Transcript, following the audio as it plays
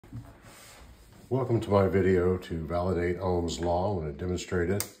Welcome to my video to validate Ohm's law. I'm going to demonstrate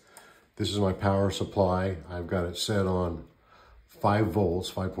it. This is my power supply. I've got it set on 5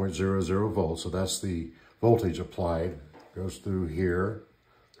 volts, 5.00 volts. So that's the voltage applied. Goes through here,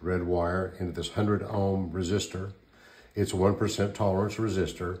 the red wire, into this 100 ohm resistor. It's a 1% tolerance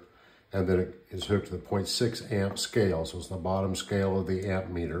resistor. And then it is hooked to the 0.6 amp scale. So it's the bottom scale of the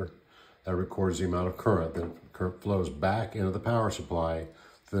ammeter that records the amount of current. Then current flows back into the power supply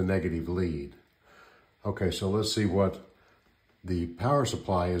to the negative lead. Okay, so let's see what the power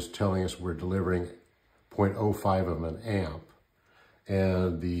supply is telling us. We're delivering 0.05 of an amp.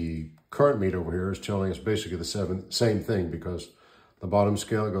 And the current meter over here is telling us basically the same thing, because the bottom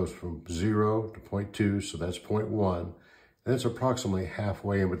scale goes from 0 to 0.2, so that's 0.1. And it's approximately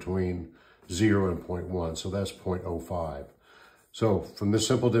halfway in between 0 and 0.1, so that's 0.05. So from this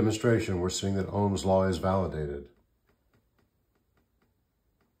simple demonstration, we're seeing that Ohm's law is validated.